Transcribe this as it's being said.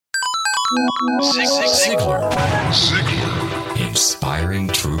Ziglar. Inspiring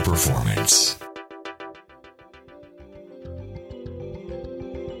true performance.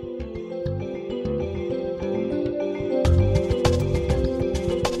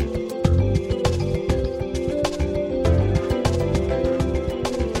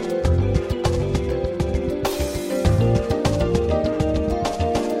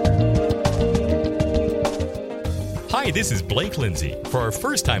 Hi, this is Blake Lindsay. For our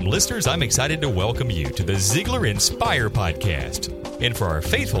first-time listeners, I'm excited to welcome you to the Ziglar Inspire podcast. And for our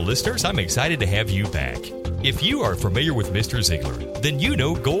faithful listeners, I'm excited to have you back. If you are familiar with Mr. Ziglar, then you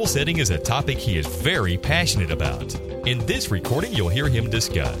know goal setting is a topic he is very passionate about. In this recording, you'll hear him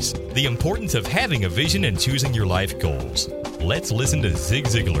discuss the importance of having a vision and choosing your life goals. Let's listen to Zig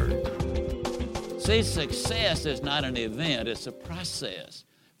Ziglar. See, success is not an event, it's a process.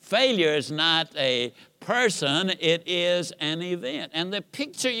 Failure is not a person, it is an event. And the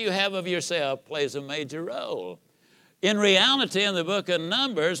picture you have of yourself plays a major role. In reality, in the book of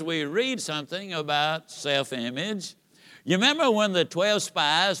Numbers, we read something about self-image. You remember when the 12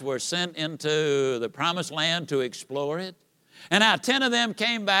 spies were sent into the promised land to explore it? And now 10 of them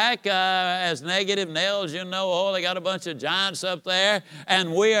came back as negative nails. You know, oh, they got a bunch of giants up there,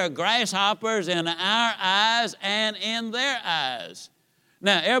 and we are grasshoppers in our eyes and in their eyes.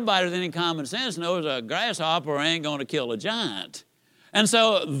 Now, everybody with any common sense knows a grasshopper ain't going to kill a giant. And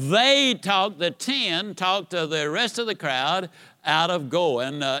so the 10 talked to the rest of the crowd out of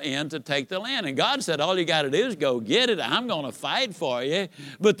going in to take the land. And God said, all you got to do is go get it. I'm going to fight for you.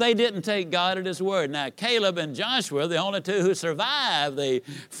 But they didn't take God at His word. Now, Caleb and Joshua, the only two who survived the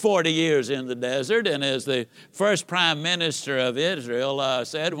 40 years in the desert, and as the first prime minister of Israel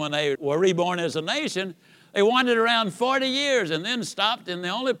said when they were reborn as a nation, they wandered around 40 years and then stopped in the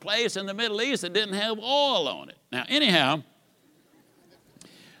only place in the Middle East that didn't have oil on it. Now, anyhow,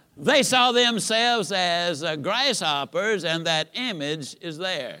 they saw themselves as grasshoppers, and that image is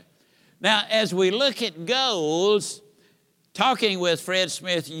there. Now, as we look at goals, talking with Fred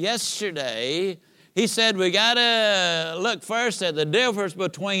Smith yesterday, he said we got to look first at the difference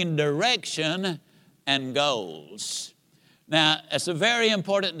between direction and goals. Now, it's a very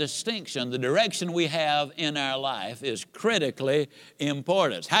important distinction. The direction we have in our life is critically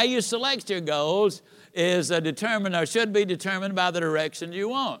important. How you select your goals is determined or should be determined by the direction you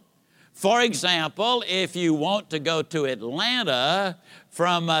want. For example, if you want to go to Atlanta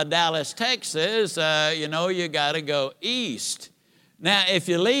from Dallas, Texas, you got to go east. Now, if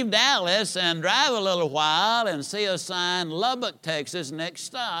you leave Dallas and drive a little while and see a sign, Lubbock, Texas, next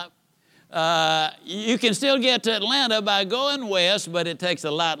stop, you can still get to Atlanta by going west, but it takes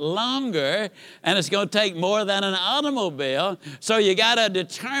a lot longer, and it's going to take more than an automobile. So you got to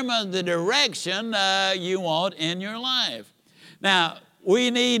determine the direction you want in your life. Now,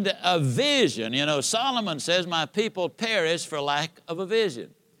 we need a vision. You know, Solomon says, my people perish for lack of a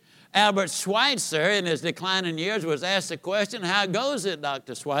vision. Albert Schweitzer, in his declining years, was asked the question, how goes it,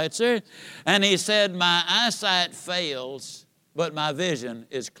 Dr. Schweitzer? And he said, my eyesight fails, but my vision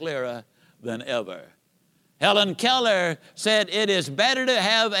is clearer than ever. Helen Keller said, it is better to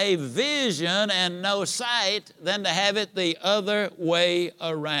have a vision and no sight than to have it the other way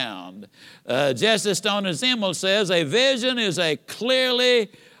around. Justice Stoner Zimmel says, a vision is a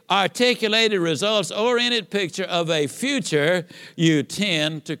clearly articulated, results-oriented picture of a future you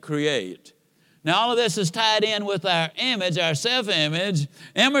tend to create. Now, all of this is tied in with our image, our self-image.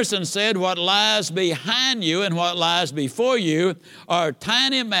 Emerson said, what lies behind you and what lies before you are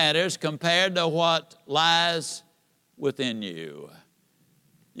tiny matters compared to what lies within you.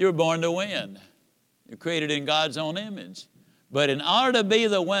 You were born to win. You're created in God's own image. But in order to be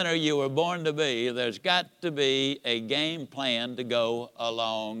the winner you were born to be, there's got to be a game plan to go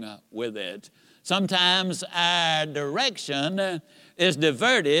along with it. Sometimes our direction is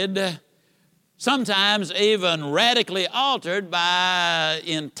diverted, sometimes even radically altered by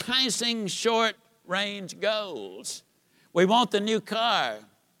enticing short-range goals. We want the new car,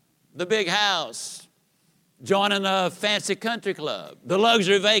 the big house, joining a fancy country club, the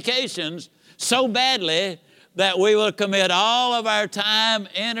luxury vacations so badly that we will commit all of our time,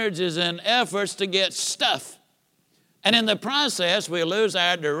 energies, and efforts to get stuff. And in the process, we lose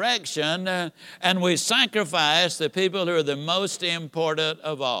our direction and we sacrifice the people who are the most important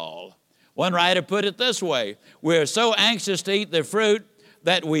of all. One writer put it this way, we're so anxious to eat the fruit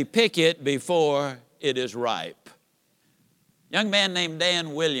that we pick it before it is ripe. A young man named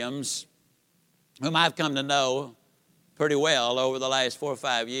Dan Williams, whom I've come to know pretty well over the last 4 or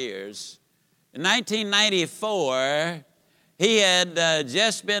 5 years, in 1994, he had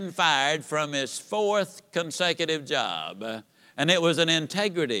just been fired from his 4th consecutive job, and it was an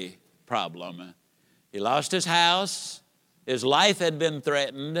integrity problem. He lost his house. His life had been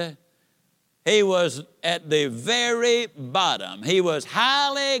threatened. He was at the very bottom. He was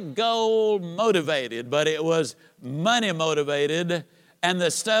highly goal motivated, but it was money motivated and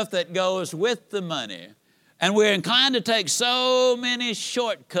the stuff that goes with the money. And we're inclined to take so many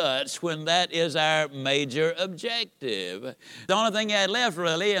shortcuts when that is our major objective. The only thing he had left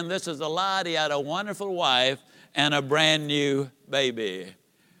really, and this is a lot, he had a wonderful wife and a brand new baby.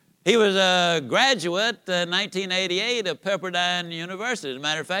 He was a graduate in 1988 of Pepperdine University. As a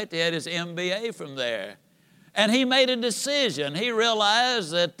matter of fact, he had his MBA from there. And he made a decision. He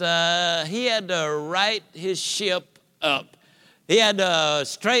realized that he had to right his ship up. He had to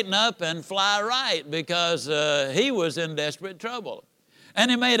straighten up and fly right because he was in desperate trouble.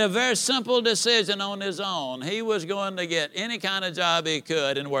 And he made a very simple decision on his own. He was going to get any kind of job he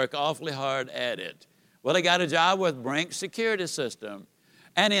could and work awfully hard at it. Well, he got a job with Brink Security System.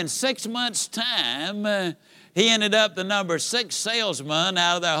 And in 6 months' time, he ended up the number 6 salesman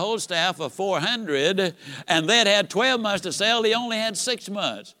out of their whole staff of 400, and they'd had 12 months to sell. He only had 6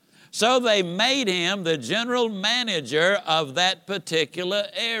 months. So they made him the general manager of that particular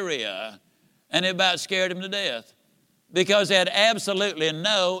area. And it about scared him to death because he had absolutely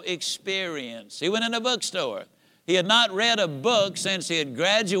no experience. He went in a bookstore. He had not read a book since he had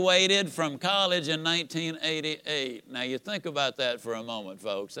graduated from college in 1988. Now, you think about that for a moment,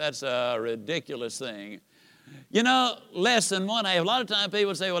 folks. That's a ridiculous thing. You know, less than one half. A lot of times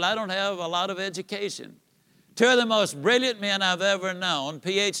people say, well, I don't have a lot of education. 2 of the most brilliant men I've ever known,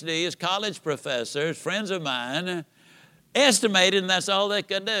 PhDs, college professors, friends of mine, estimated, and that's all they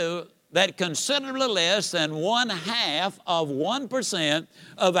could do, that considerably less than 0.5%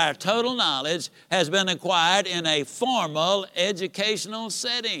 of our total knowledge has been acquired in a formal educational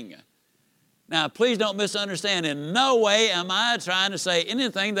setting. Now, please don't misunderstand. In no way am I trying to say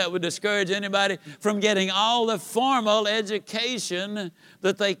anything that would discourage anybody from getting all the formal education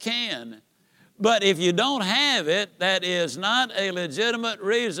that they can. But if you don't have it, that is not a legitimate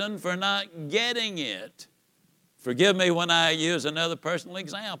reason for not getting it. Forgive me when I use another personal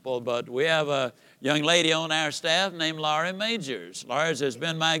example, but we have a young lady on our staff named Laurie Majors. Laurie has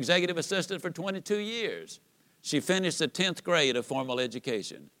been my executive assistant for 22 years. She finished the 10th grade of formal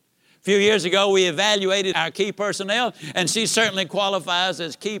education. A few years ago, we evaluated our key personnel, and she certainly qualifies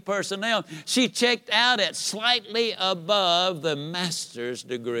as key personnel. She checked out at slightly above the master's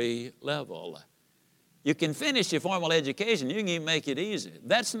degree level. You can finish your formal education. You can even make it easy.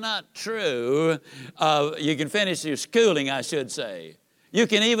 That's not true. You can finish your schooling, I should say. You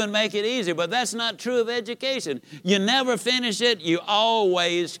can even make it easy, but that's not true of education. You never finish it. You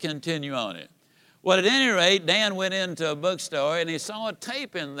always continue on it. Well, at any rate, Dan went into a bookstore, and he saw a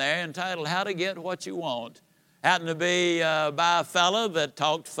tape in there entitled How to Get What You Want. Happened to be by a fellow that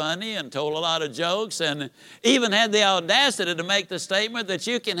talked funny and told a lot of jokes and even had the audacity to make the statement that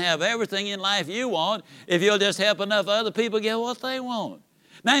you can have everything in life you want if you'll just help enough other people get what they want.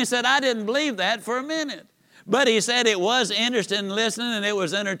 Now, he said, I didn't believe that for a minute. But he said it was interesting listening and it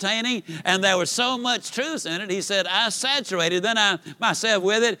was entertaining and there was so much truth in it. He said, I saturated myself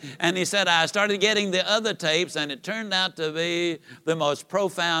with it. And he said, I started getting the other tapes and it turned out to be the most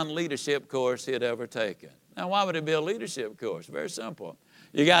profound leadership course he had ever taken. Now, why would it be a leadership course? Very simple.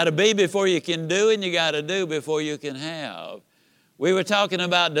 You got to be before you can do, and you got to do before you can have. We were talking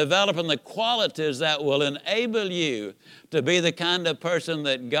about developing the qualities that will enable you to be the kind of person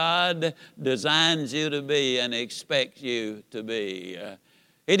that God designs you to be and expects you to be.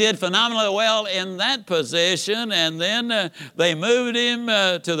 He did phenomenally well in that position, and then they moved him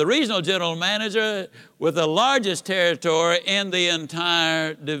to the regional general manager with the largest territory in the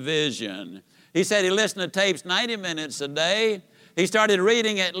entire division. He said he listened to tapes 90 minutes a day. He started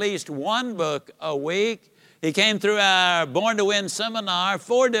reading at least one book a week. He came through our Born to Win seminar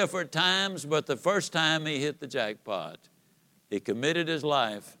 4 different times, but the first time he hit the jackpot. He committed his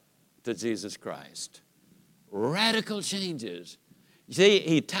life to Jesus Christ. Radical changes. You see,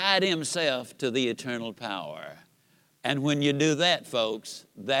 he tied himself to the eternal power. And when you do that, folks,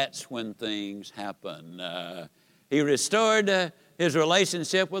 that's when things happen. He restored his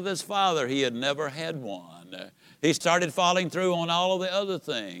relationship with his father. He had never had one. He started following through on all of the other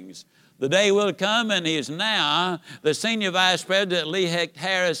things. The day will come, and he's now the Senior Vice President, Lee Hecht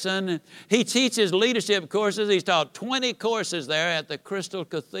Harrison. He teaches leadership courses. He's taught 20 courses there at the Crystal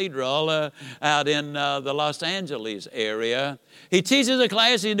Cathedral out in the Los Angeles area. He teaches a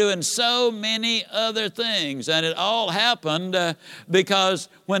class. He's doing so many other things, and it all happened because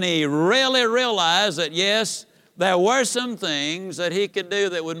when he really realized that, yes, there were some things that he could do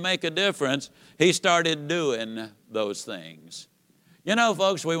that would make a difference, he started doing those things. You know,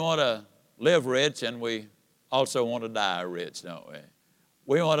 folks, we want to live rich and we also want to die rich, don't we?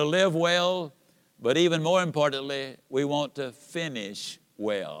 We want to live well, but even more importantly, we want to finish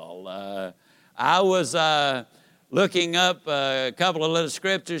well. I was looking up a couple of little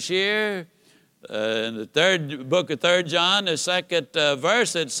scriptures here. In the third book of 3 John, the second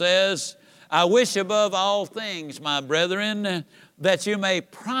verse, it says, I wish above all things, my brethren, that you may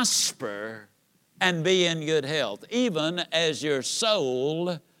prosper and be in good health, even as your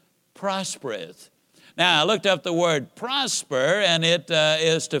soul prospereth. Now, I looked up the word prosper, and it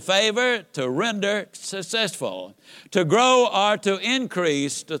is to favor, to render successful, to grow or to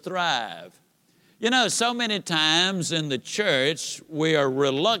increase, to thrive. You know, so many times in the church, we are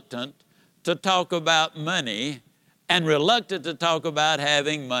reluctant to talk about money and reluctant to talk about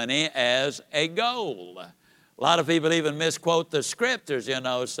having money as a goal. A lot of people even misquote the scriptures, you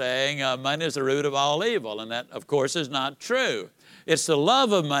know, saying money is the root of all evil, and that, of course, is not true. It's the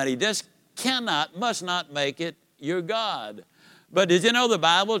love of money just must not make it your God. But did you know the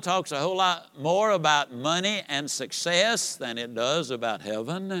Bible talks a whole lot more about money and success than it does about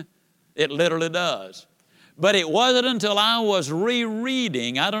heaven? It literally does. But it wasn't until I was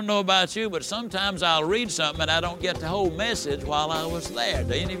rereading, I don't know about you, but sometimes I'll read something and I don't get the whole message while I was there.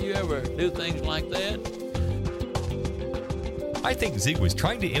 Do any of you ever do things like that? I think Zig was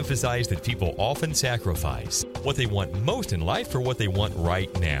trying to emphasize that people often sacrifice what they want most in life for what they want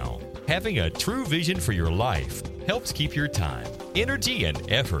right now. Having a true vision for your life helps keep your time, energy,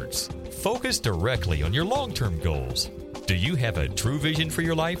 and efforts focused directly on your long-term goals. Do you have a true vision for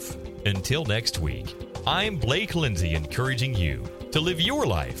your life? Until next week, I'm Blake Lindsay, encouraging you to live your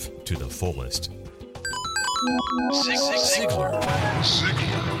life to the fullest. Ziglar.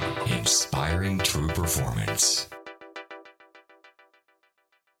 Inspiring true performance.